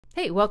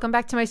Hey, welcome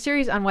back to my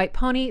series on White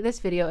Pony. This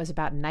video is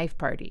about Knife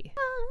Party.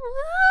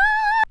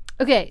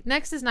 Okay,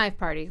 next is Knife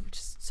Party, which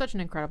is such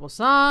an incredible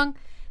song.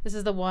 This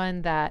is the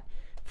one that,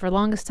 for the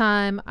longest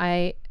time,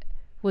 I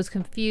was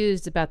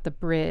confused about the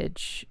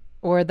bridge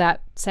or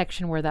that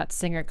section where that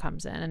singer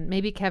comes in. And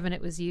maybe, Kevin,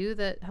 it was you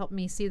that helped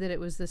me see that it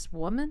was this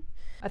woman.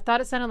 I thought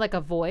it sounded like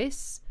a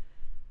voice.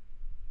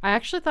 I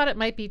actually thought it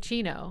might be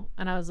Chino.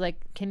 And I was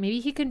like,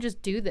 maybe he can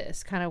just do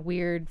this kind of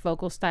weird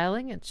vocal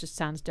styling. It just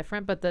sounds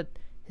different. But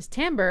his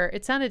timbre,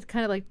 it sounded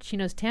kind of like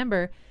Chino's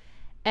timbre.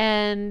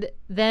 And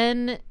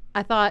then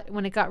I thought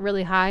when it got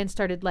really high and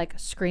started like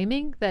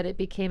screaming that it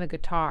became a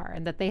guitar,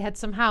 and that they had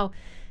somehow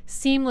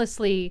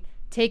seamlessly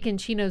taken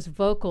Chino's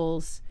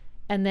vocals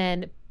and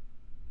then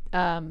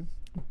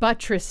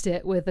buttressed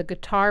it with a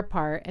guitar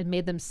part and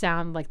made them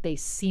sound like they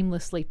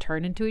seamlessly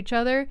turn into each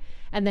other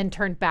and then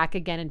turned back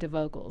again into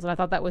vocals. And I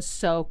thought that was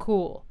so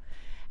cool.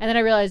 And then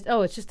I realized,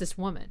 oh, it's just this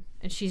woman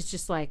and she's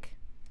just like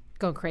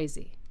going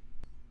crazy.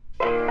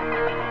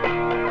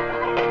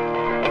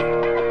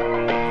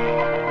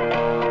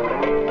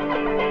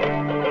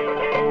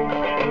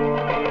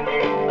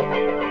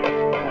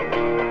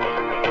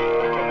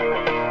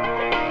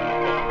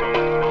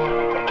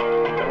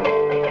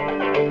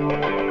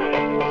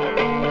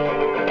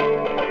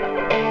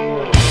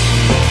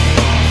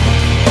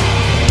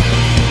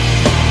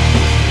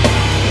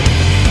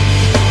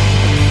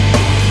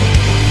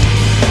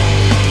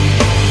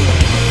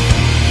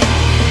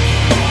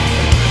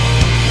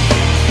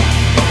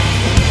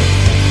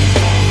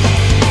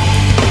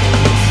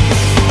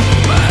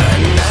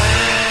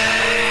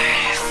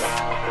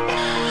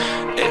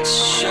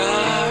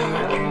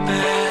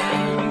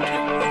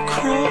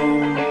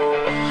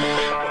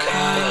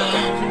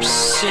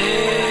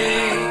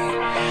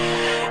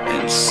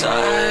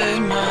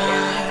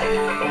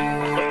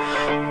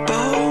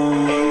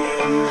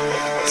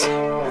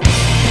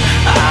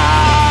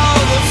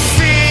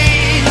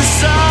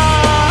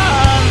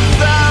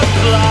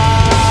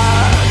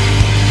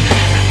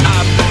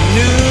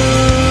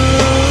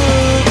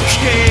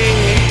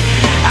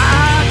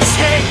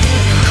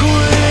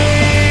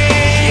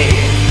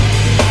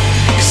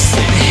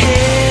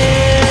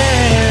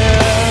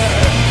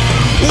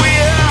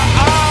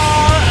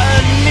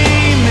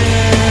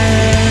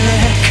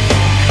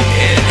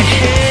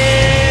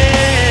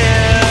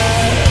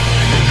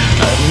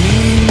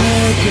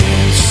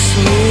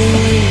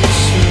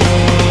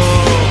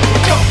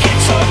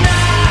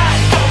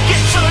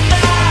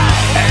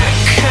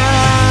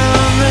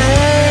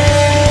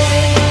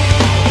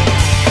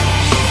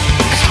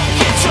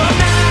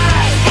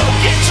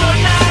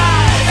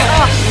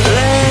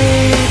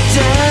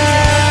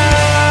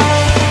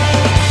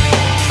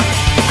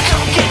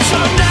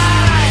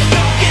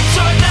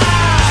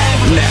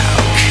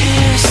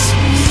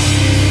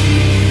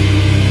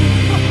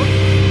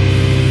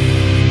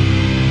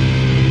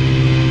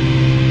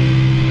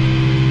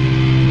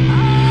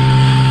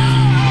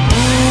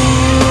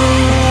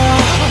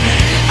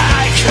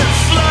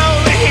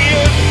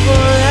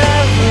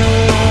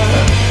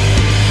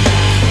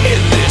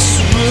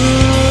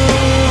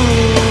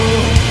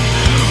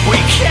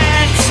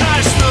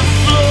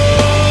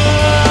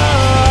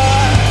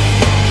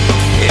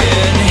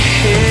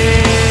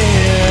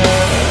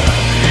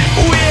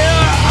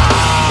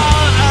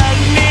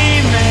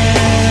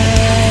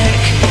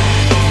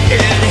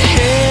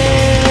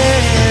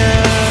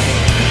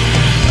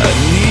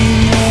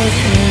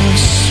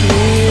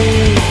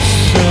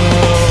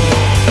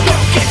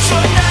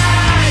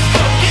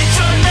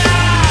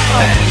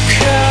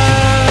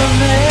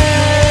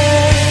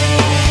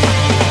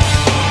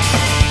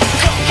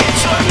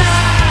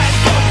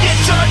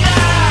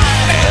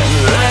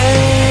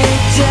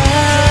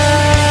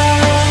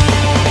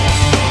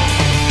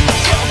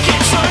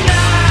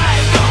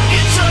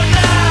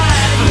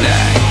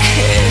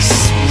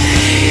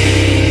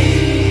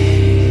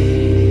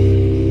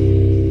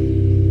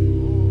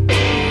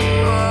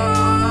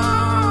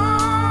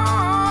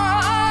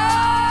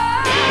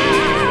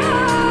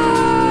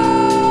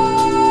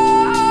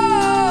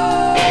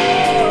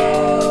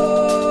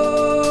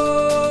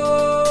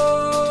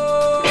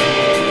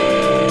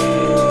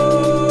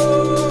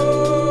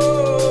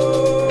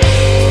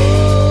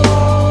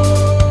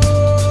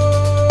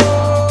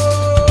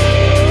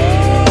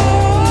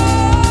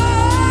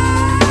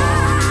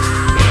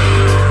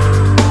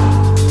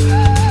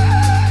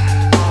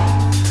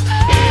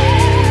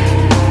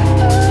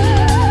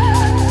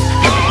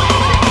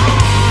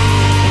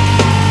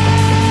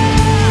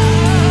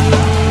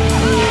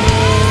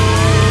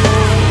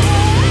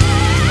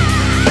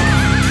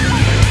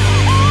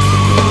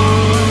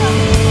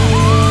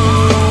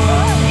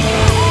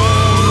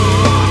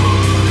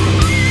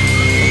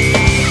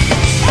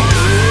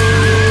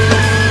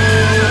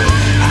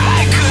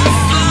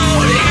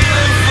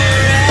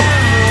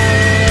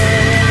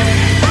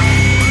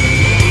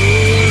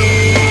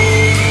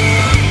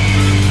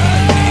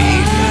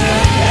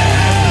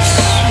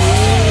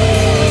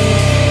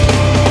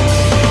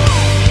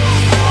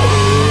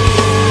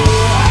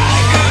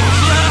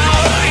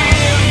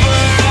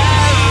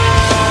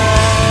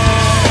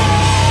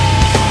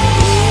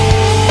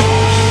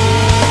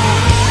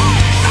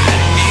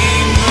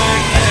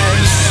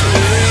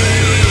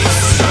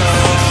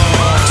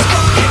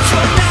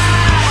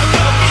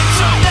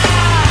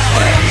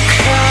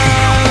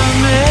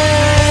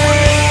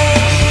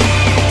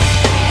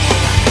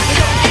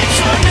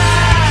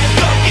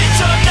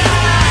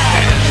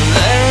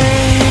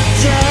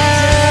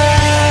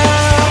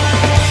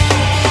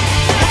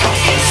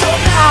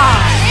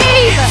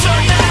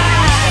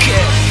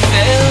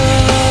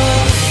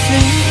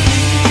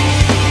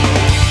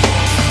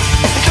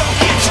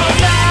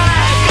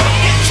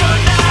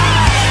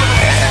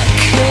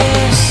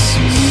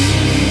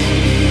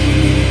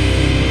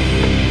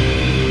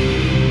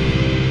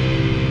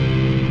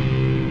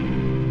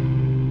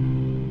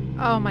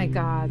 Oh my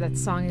God, that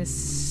song is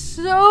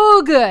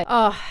so good.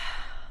 Oh,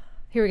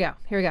 here we go.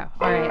 Here we go.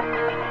 All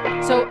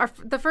right. So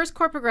the first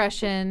chord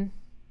progression,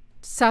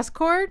 sus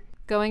chord,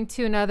 going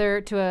to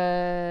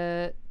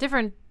a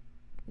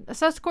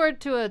sus chord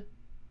to a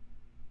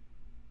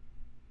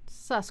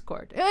sus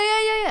chord.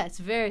 Yeah. It's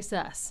very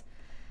sus.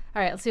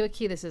 All right, let's see what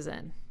key this is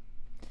in.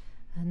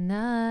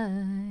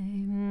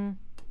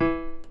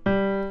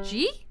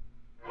 G?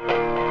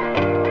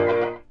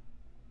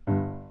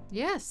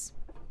 Yes.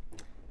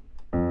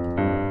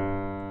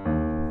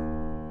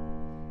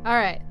 All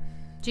right,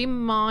 G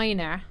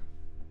minor.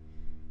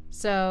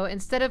 So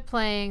instead of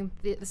playing,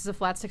 this is a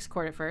flat 6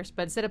 chord at first,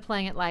 but instead of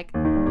playing it like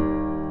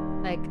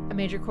a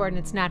major chord in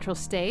its natural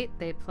state,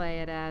 they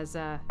play it as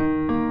a...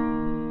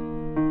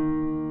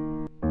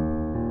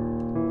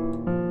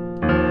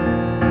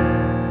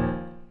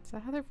 Is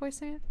that how they're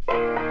voicing it?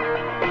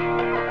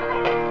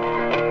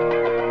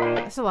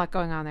 There's a lot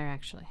going on there,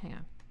 actually. Hang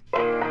on.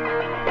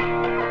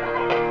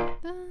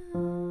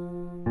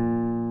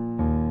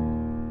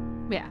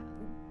 Yeah.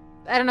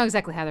 I don't know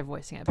exactly how they're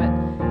voicing it, but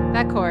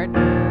that chord.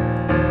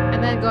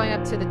 And then going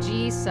up to the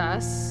G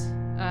sus.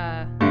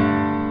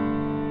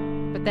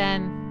 But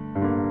then...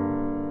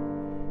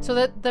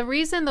 So the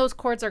reason those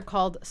chords are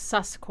called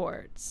sus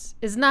chords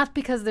is not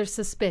because they're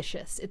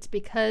suspicious. It's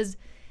because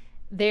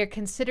they're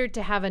considered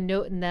to have a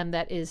note in them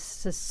that is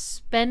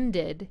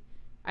suspended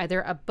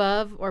either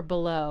above or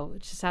below,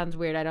 which sounds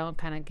weird. I don't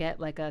kind of get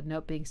like a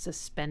note being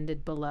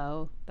suspended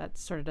below. That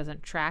sort of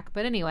doesn't track.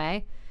 But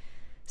anyway,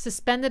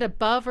 suspended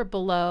above or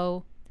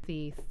below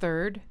the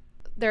third.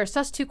 There are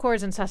sus2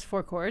 chords and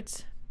sus4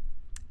 chords.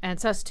 And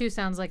sus2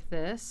 sounds like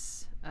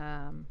this.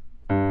 My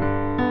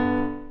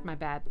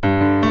bad.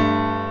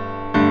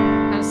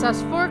 And a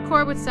sus4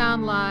 chord would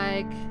sound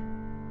like...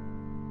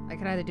 I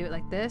could either do it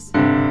like this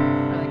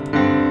or like...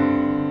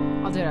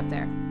 I'll do it up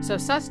there. So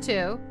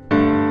sus2,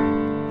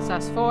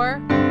 sus4.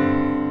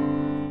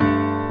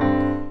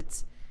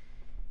 It's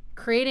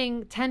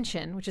creating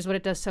tension, which is what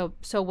it does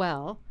so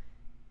well,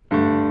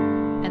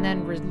 and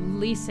then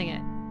releasing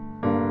it.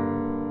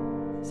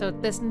 So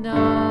this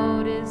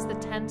note is the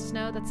tense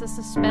note, that's a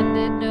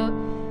suspended note,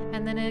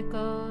 and then it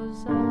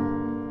goes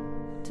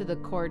up to the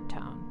chord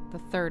tone, the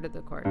third of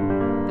the chord,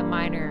 the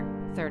minor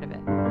third of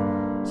it.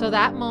 So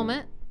that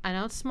moment, I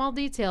know it's small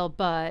detail,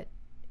 but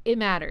it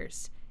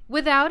matters.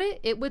 Without it,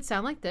 it would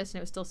sound like this, and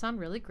it would still sound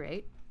really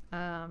great.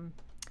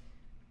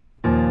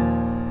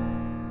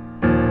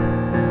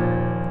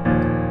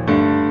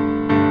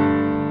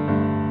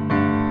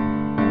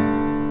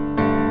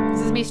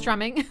 This is me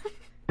strumming.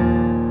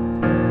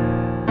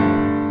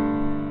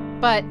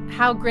 But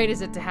how great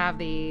is it to have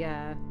the...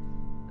 and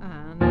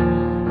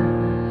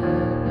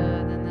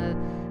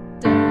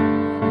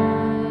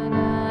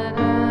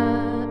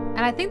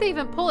I think they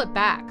even pull it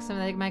back. So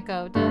they might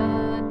go...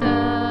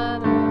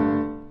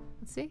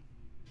 Let's see.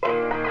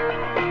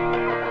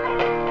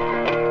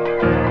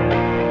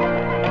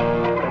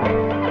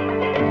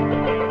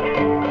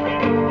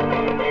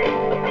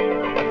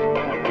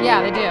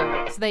 Yeah, they do.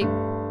 So they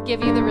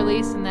give you the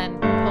release and then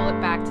pull it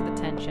back to the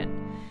tension.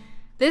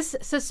 This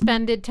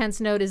suspended tense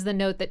note is the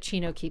note that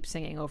Chino keeps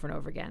singing over and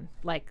over again,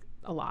 like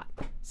a lot.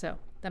 So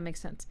that makes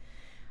sense.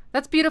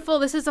 That's beautiful.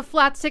 This is a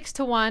flat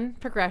 6-to-1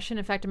 progression.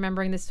 In fact,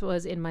 remembering this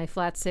was in my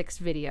flat 6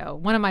 video,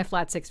 one of my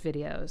flat 6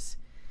 videos.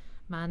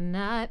 My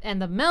knife,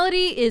 and the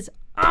melody is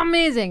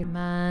amazing.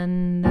 My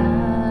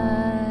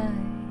knife.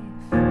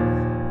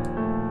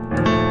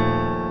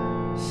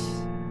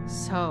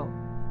 So.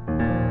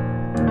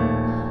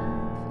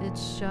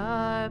 It's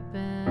sharp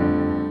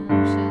and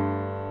should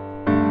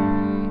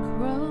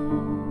grow.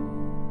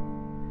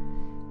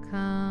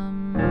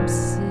 Come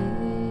see.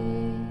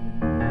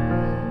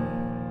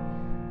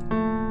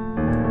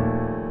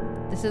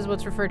 This is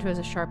what's referred to as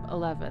a sharp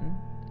 11.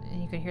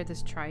 And you can hear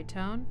this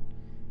tritone.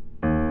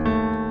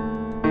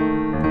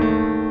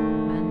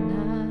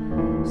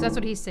 So that's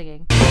what he's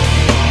singing.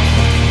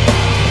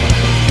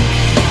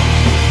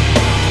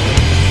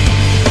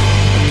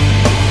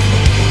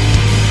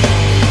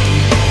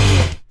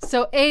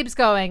 So Abe's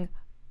going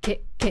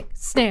kick, kick,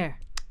 snare,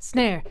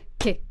 snare,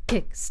 kick,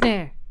 kick,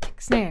 snare,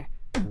 kick, snare.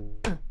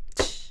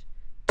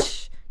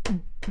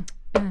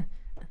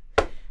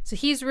 So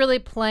he's really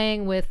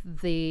playing with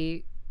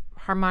the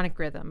harmonic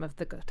rhythm of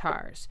the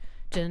guitars.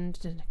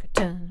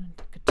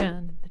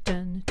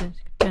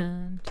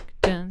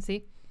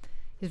 See?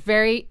 He's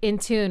very in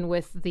tune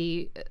with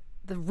the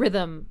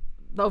rhythm,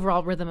 the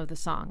overall rhythm of the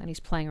song, and he's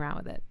playing around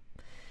with it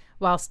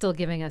while still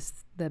giving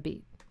us the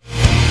beat.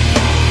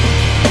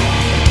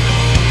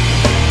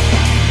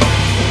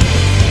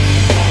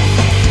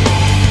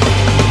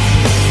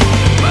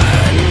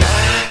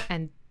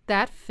 And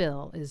that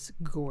fill is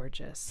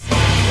gorgeous.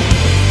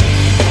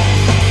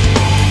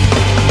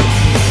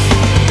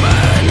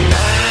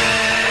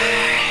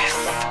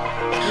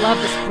 Love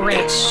this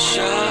bridge.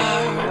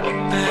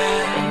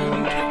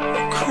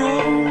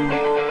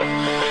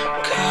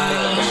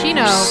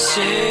 Chino.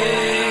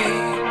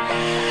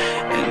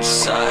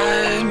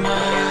 Inside my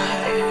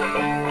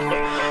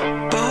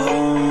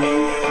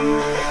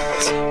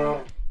bones.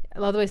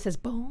 love the way it says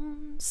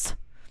bones.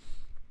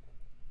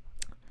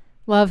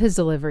 Love his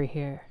delivery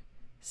here.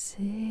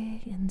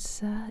 Sick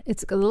inside.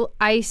 It's a little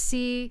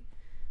icy,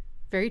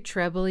 very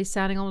trebly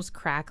sounding, almost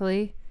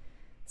crackly.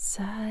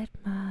 Inside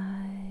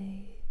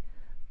my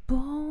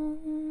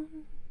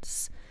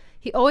bones.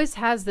 He always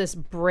has this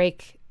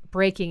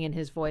breaking in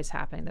his voice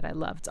happening that I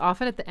love. It's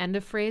often at the end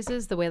of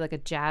phrases, the way like a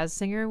jazz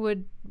singer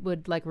would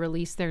like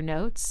release their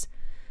notes.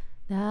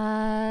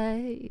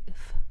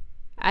 Knife.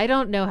 I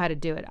don't know how to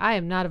do it. I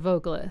am not a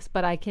vocalist,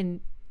 but I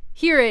can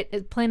hear it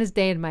as plain as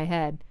day in my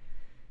head.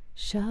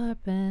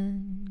 Sharp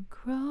and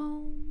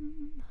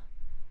chrome.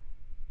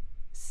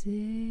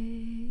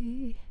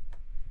 See.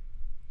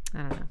 I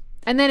don't know.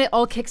 And then it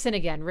all kicks in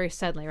again very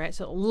suddenly, right?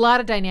 So a lot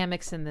of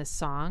dynamics in this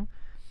song.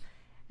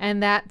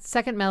 And that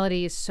second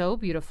melody is so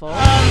beautiful. Of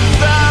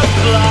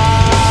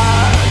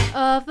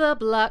the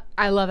block.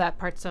 I love that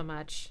part so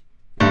much.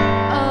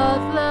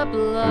 Of the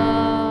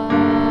block.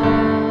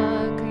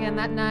 Again,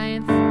 that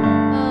ninth.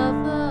 Of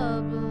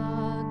the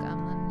block.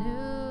 I'm the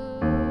new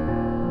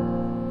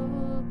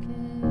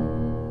king.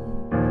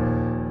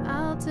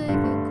 I'll take a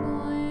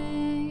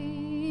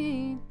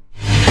queen.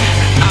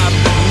 I'm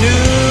the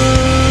new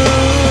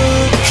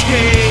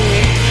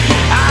king.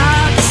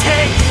 I'll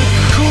take the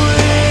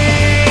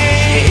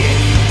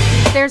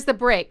queen. There's the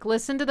break.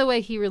 Listen to the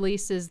way he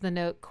releases the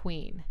note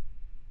queen.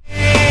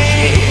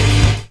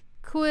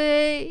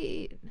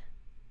 Queen.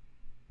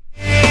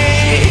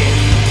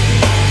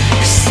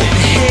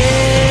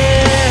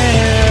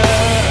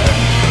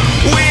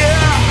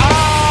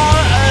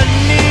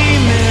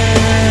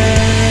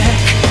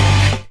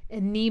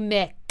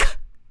 Anemic.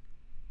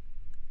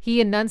 He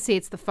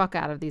enunciates the fuck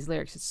out of these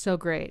lyrics. It's so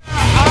great.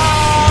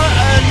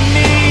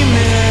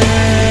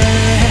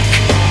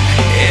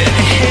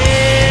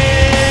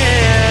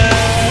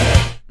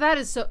 That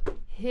is so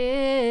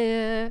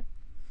here.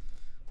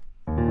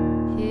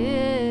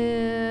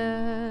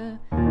 Here.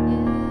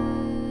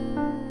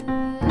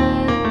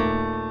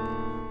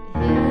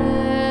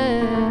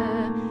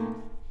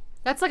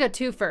 That's like a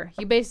twofer.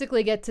 You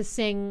basically get to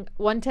sing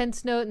one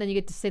tense note and then you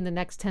get to sing the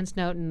next tense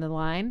note in the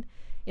line,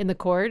 in the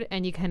chord,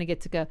 and you kind of get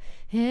to go,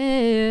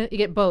 you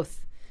get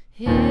both.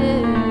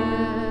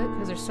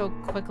 Because they're so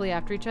quickly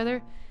after each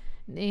other.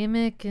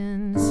 Anemic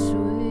and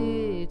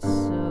sweet,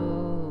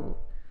 so.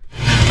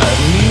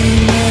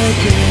 Anemic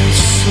and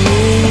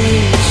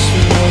sweet, so.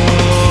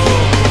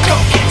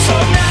 Don't get so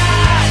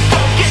nice,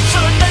 don't get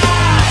so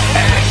nice,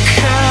 and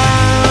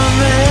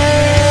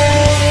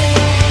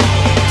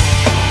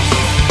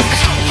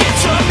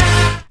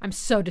I'm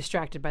so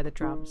distracted by the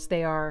drums.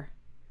 They are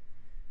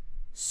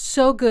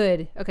so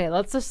good. Okay,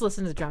 let's just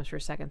listen to the drums for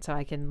a second so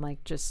I can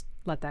like just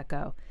let that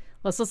go.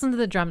 Let's listen to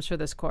the drums for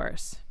this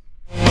chorus.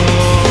 Don't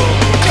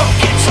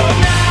get so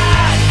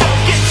nice,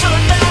 don't get so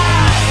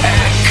nice,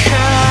 and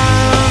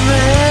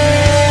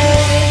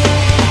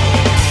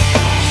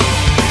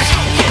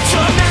don't get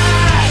so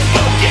nice,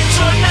 don't get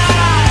so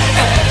nice,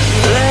 and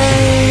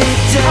lay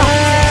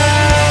down.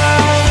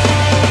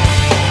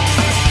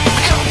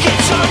 Don't get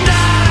so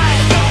nice.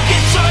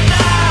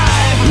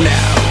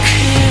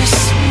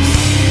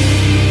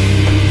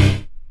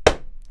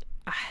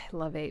 I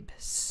love Abe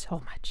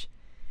so much.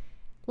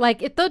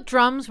 Like, if the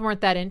drums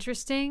weren't that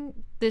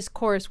interesting, this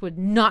chorus would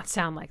not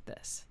sound like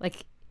this.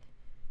 Like,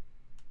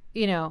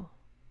 you know,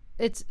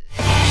 it's.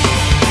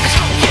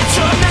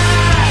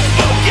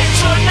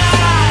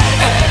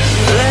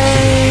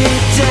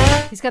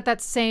 He's got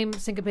that same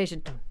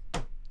syncopation.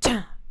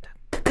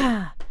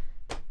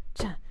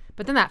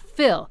 But then that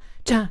fill.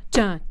 You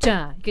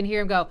can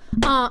hear him go,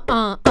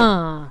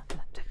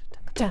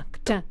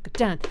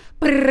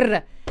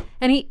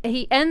 and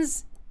he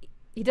ends.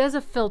 He does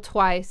a fill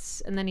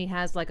twice, and then he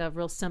has like a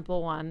real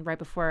simple one right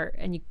before,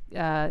 and you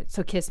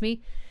so kiss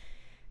me,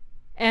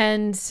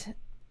 and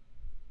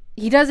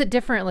he does it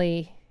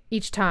differently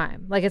each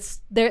time. Like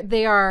it's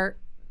they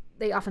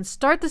often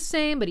start the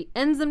same, but he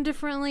ends them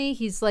differently.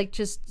 He's like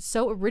just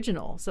so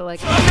original. So like.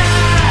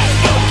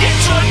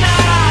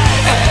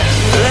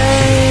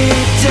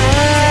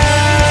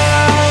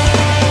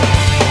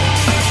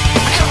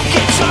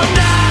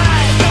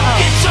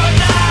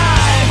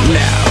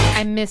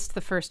 I missed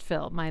the first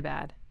fill. My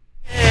bad.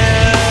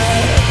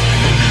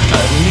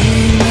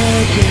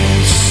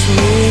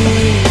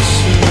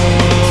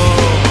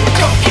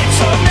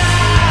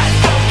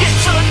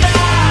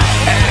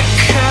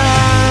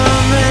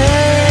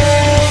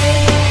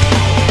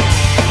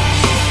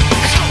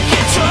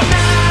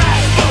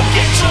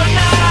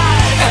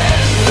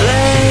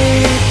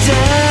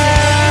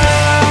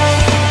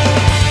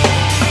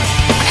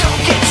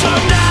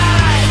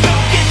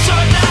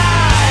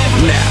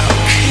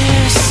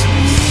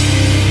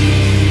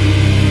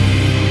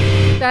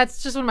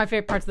 That's just one of my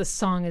favorite parts of the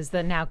song is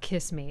the now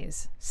kiss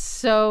me's.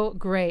 So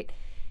great.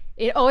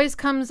 It always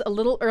comes a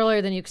little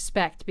earlier than you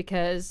expect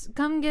because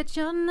come get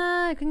your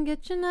knife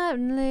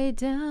and lay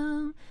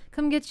down.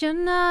 Come get your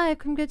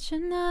knife,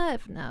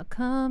 now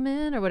come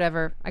in, or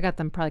whatever. I got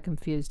them probably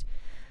confused.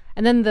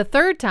 And then the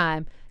third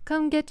time,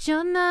 come get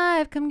your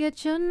knife,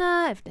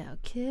 now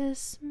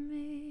kiss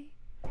me.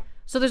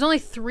 So there's only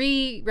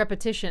 3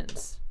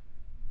 repetitions.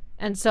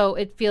 And so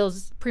it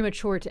feels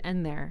premature to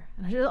end there.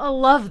 And I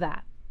love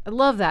that. I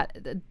love that.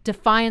 The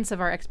defiance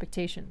of our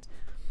expectations.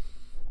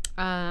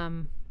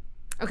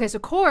 Okay, so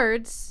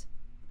chords.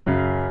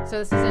 So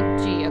this is in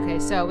G. Okay,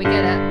 so we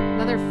get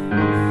another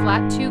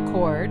flat 2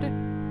 chord,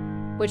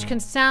 which can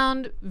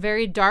sound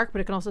very dark,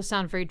 but it can also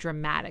sound very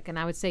dramatic. And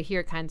I would say here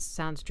it kind of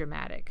sounds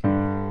dramatic.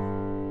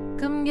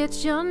 Come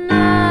get your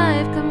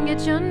knife, come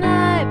get your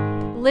knife.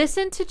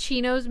 Listen to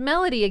Chino's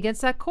melody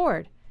against that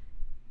chord.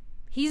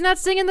 He's not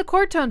singing the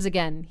chord tones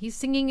again. He's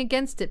singing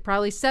against it.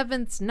 Probably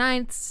 7ths,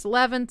 9ths,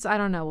 11ths. I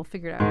don't know. We'll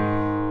figure it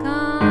out.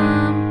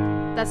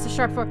 Come. That's the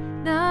sharp 4.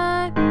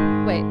 Knife.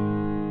 Wait.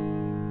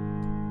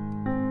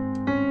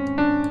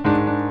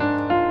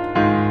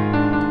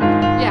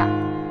 Yeah.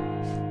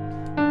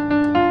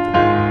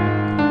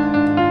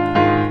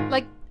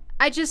 Like,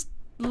 I just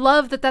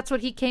love that that's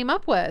what he came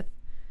up with.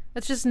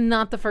 That's just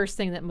not the first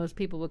thing that most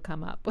people would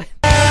come up with.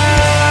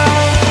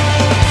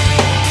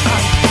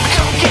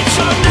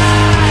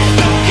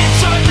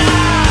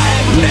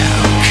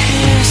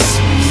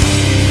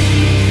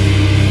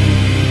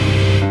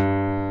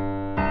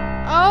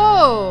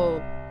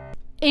 Oh,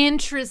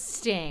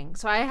 interesting.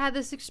 So I had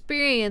this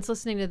experience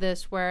listening to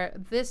this where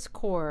this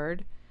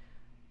chord,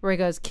 where he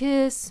goes,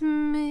 kiss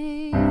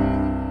me,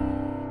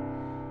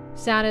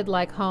 sounded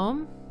like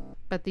home,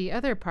 but the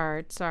other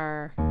parts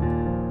are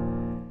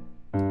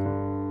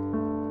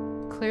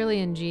clearly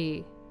in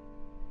G.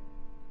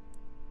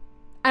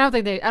 I don't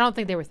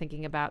think they were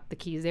thinking about the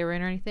keys they were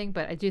in or anything,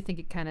 but I do think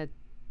it kind of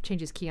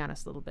changes key on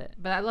us a little bit.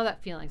 But I love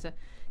that feeling. So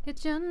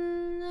it's your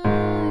night,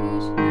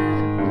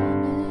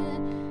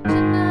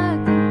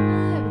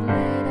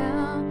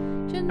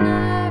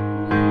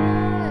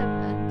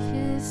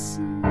 kiss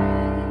me.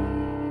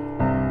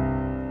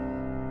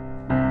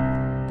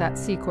 That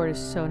C chord is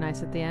so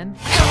nice at the end.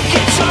 Don't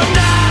get your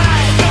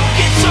knife, don't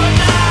get your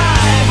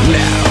knife.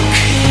 Now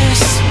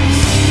kiss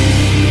me.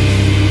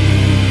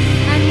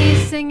 And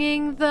he's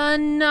singing the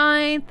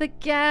 9th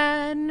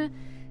again.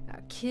 Now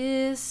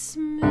kiss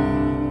me.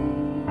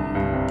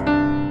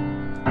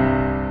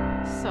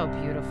 So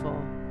beautiful.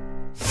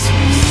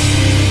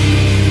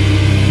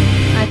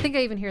 I think I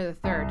even hear the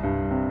 3rd.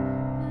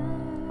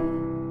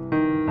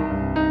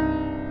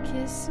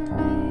 Kiss me.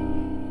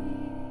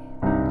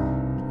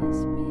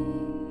 Kiss me.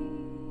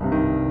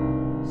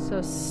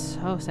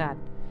 So sad.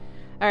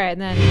 All right,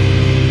 and then.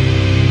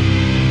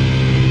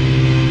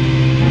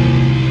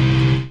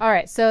 All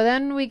right, so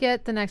then we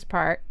get the next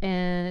part,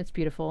 and it's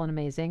beautiful and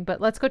amazing. But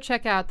let's go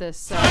check out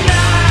this. Go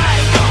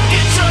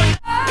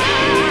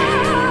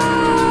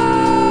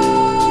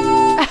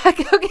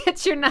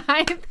get your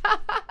knife.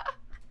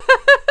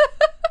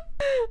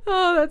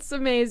 Oh, that's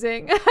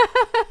amazing.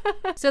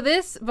 So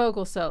this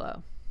vocal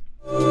solo.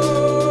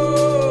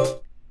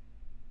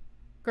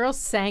 Girls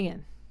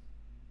singing.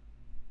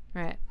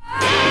 Right.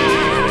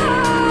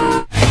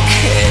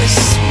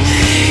 Kiss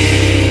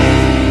me.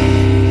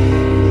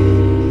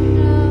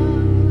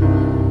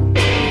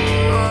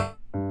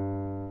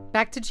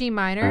 Back to G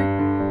minor.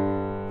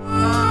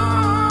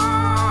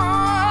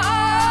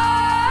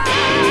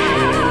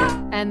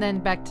 And then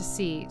back to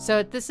C.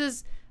 So this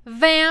is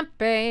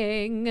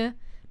vamping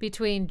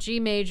between G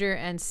major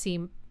and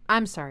C.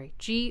 I'm sorry,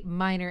 G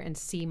minor and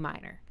C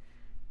minor.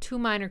 2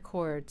 minor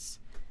chords.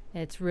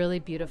 It's really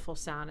beautiful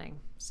sounding.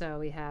 So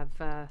we have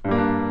over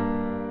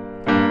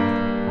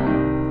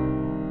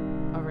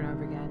and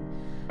over again.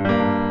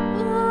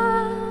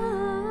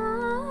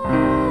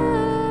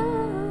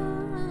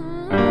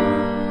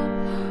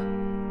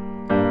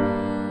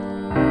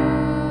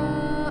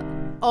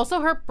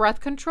 Also, her breath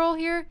control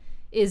here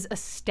is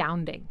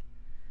astounding.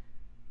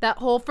 That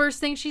whole first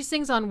thing she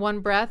sings on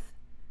one breath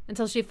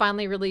until she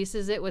finally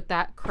releases it with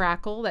that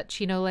crackle, that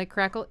Chino-like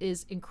crackle,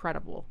 is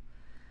incredible.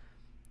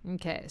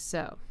 Okay,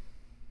 so.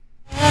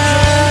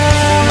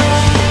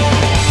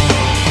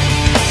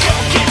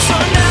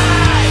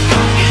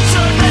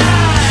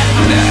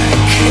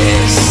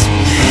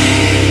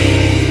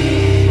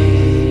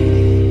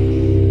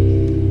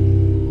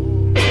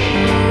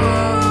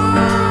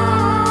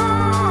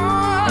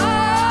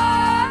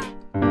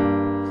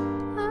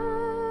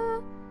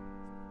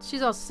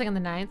 She's also singing the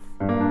 9th.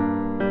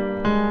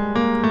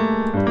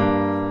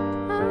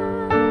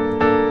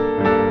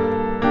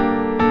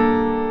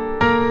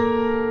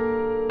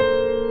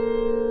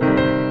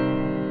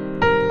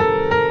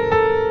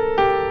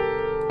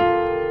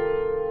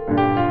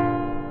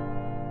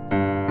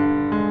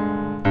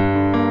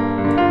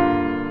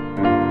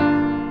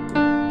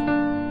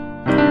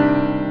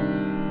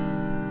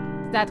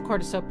 That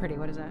chord is so pretty.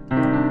 What is that?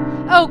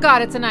 Oh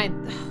God, it's a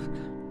 9th.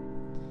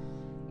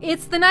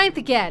 It's the 9th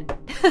again.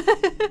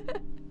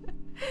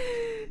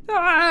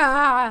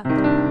 Ah,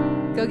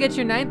 go get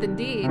your 9th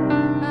indeed.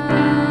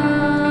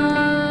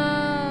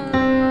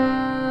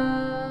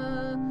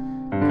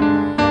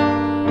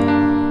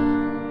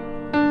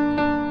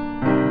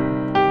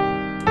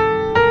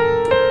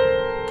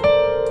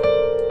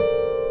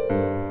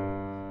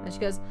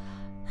 goes,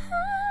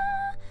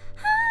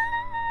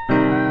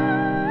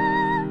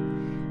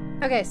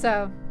 okay, Okay,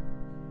 so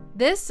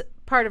this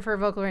part of her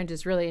vocal range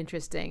is really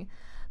interesting.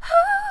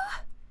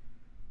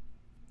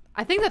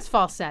 I think that's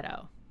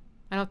falsetto.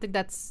 I don't think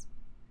that's...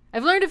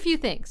 I've learned a few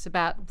things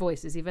about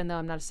voices, even though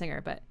I'm not a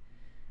singer, but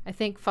I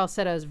think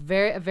falsetto is a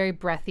very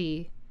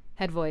breathy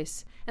head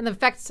voice. And the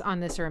effects on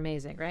this are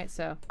amazing, right?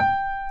 So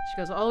she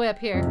goes all the way up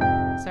here.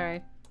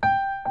 Sorry.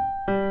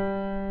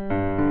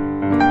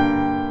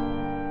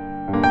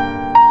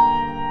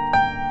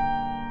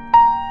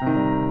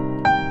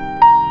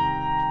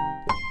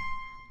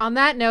 On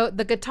that note,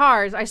 the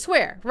guitars, I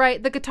swear,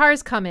 right? The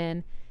guitars come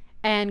in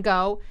and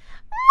go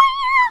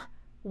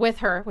with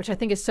her, which I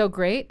think is so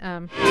great.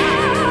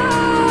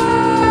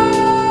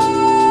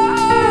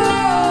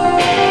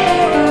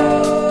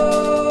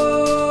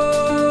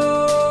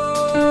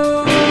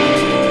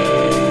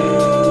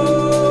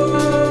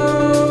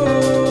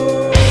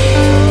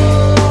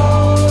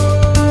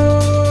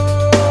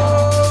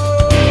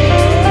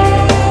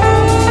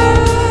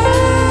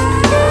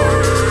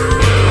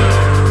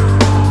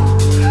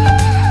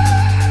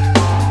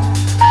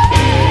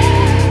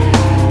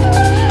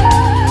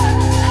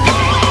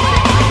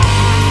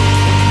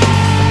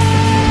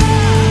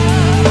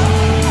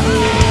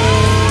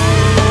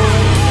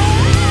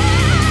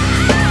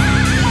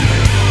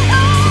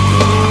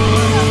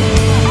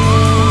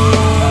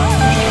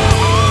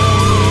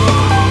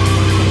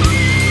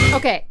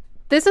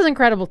 This is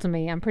incredible to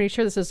me. I'm pretty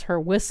sure this is her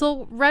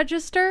whistle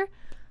register,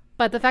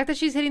 but the fact that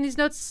she's hitting these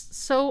notes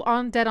so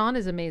dead on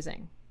is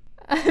amazing.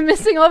 I'm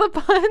missing all the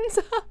puns.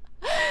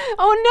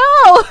 Oh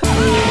no!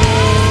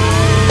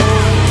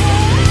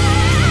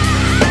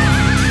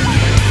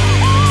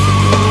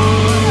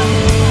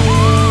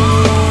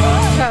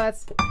 So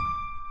that's,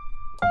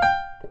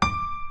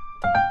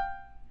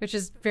 which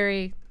is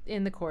very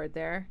in the chord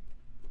there.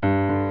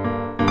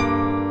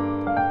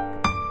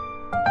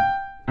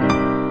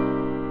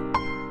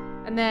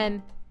 And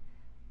then,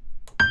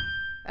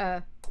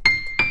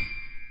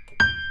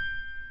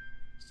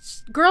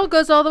 girl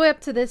goes all the way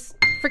up to this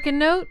freaking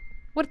note.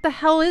 What the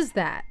hell is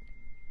that?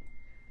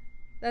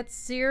 That's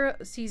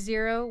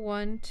C0,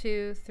 1,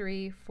 2,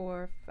 3,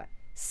 4, 5.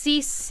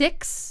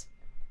 C6?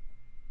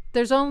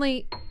 There's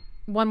only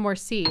one more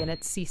C and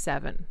it's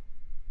C7.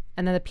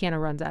 And then the piano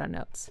runs out of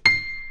notes.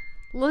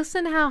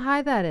 Listen how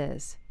high that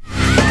is.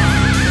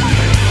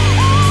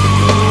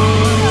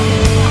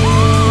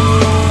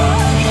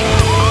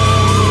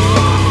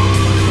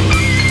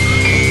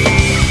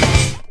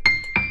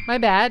 My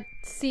bad.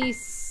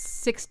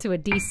 C6 to a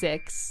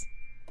D6.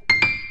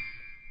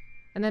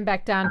 And then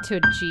back down to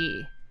a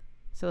G.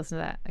 So listen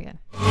to that again.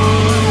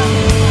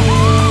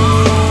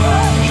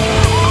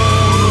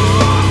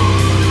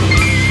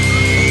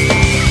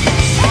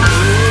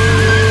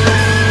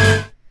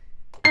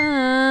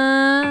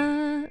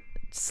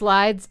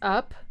 Slides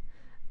up.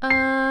 And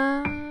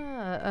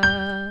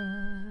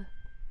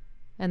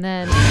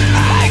then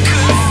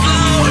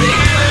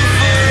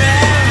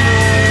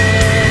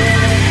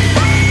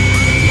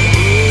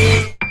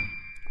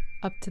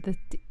up to the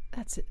D.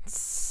 That's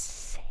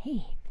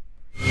insane.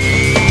 And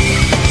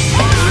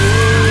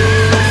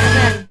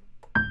then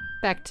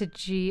back to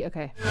G.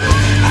 Okay.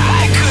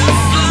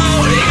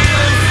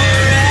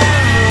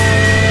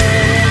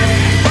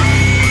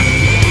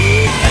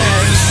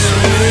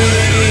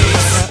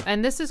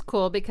 And this is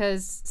cool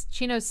because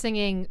Chino's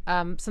singing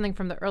something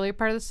from the earlier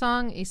part of the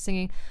song. He's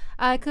singing,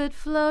 I could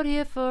float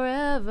here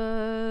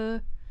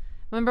forever.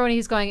 Remember when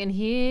he's going in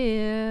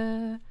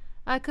here?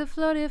 I could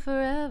float here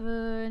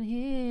forever in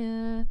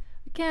here.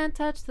 We can't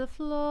touch the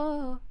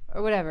floor.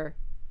 Or whatever.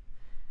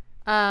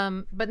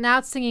 But now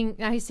it's singing,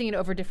 now he's singing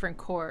over different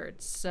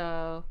chords.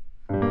 So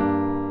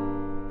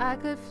I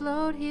could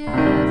float here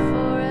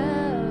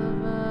forever.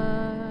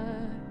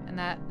 And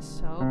that's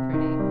so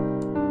pretty.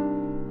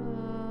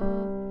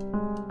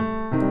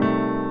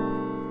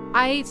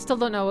 I still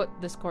don't know what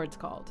this chord's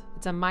called.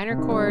 It's a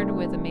minor chord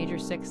with a major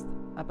sixth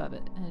above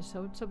it. And it's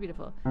so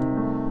beautiful.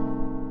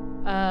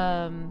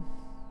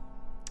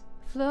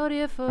 Float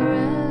here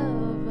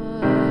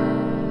forever,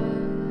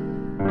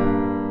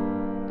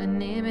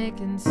 anemic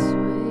and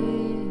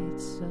sweet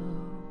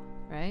soul,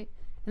 right?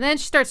 And then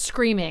she starts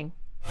screaming.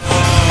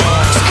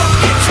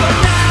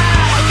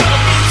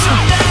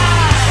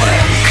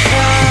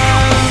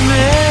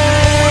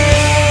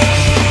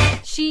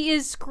 She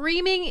is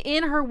screaming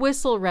in her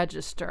whistle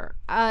register.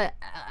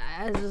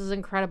 This is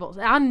incredible.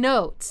 On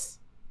notes.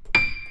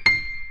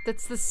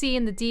 That's the C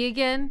and the D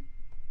again.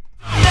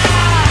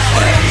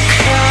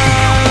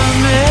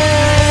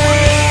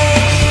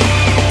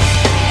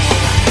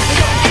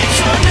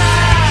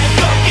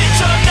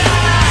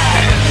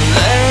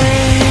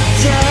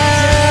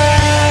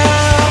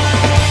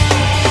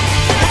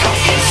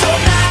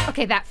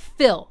 Okay, that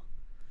fill.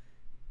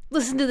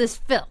 Listen to this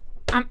fill.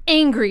 I'm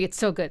angry. It's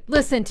so good.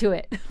 Listen to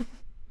it.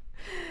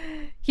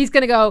 He's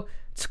gonna go,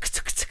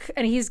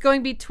 and he's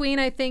going between,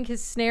 I think,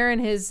 his snare and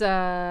his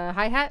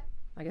hi-hat.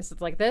 I guess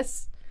it's like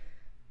this.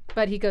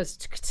 But he goes,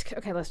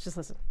 okay, let's just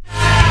listen.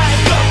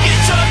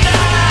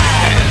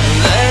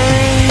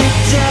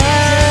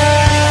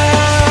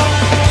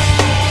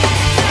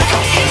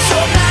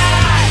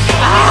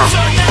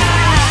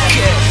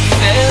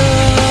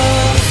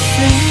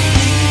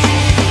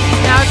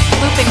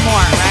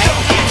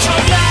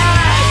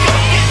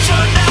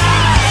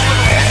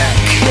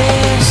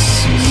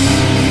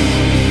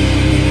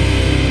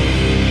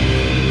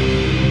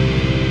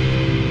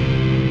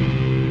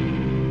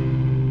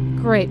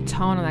 Great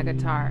tone on that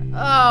guitar.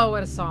 Oh,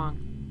 what a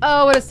song.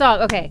 Oh, what a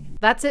song. Okay,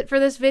 that's it for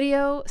this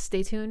video.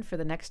 Stay tuned for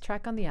the next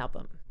track on the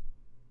album.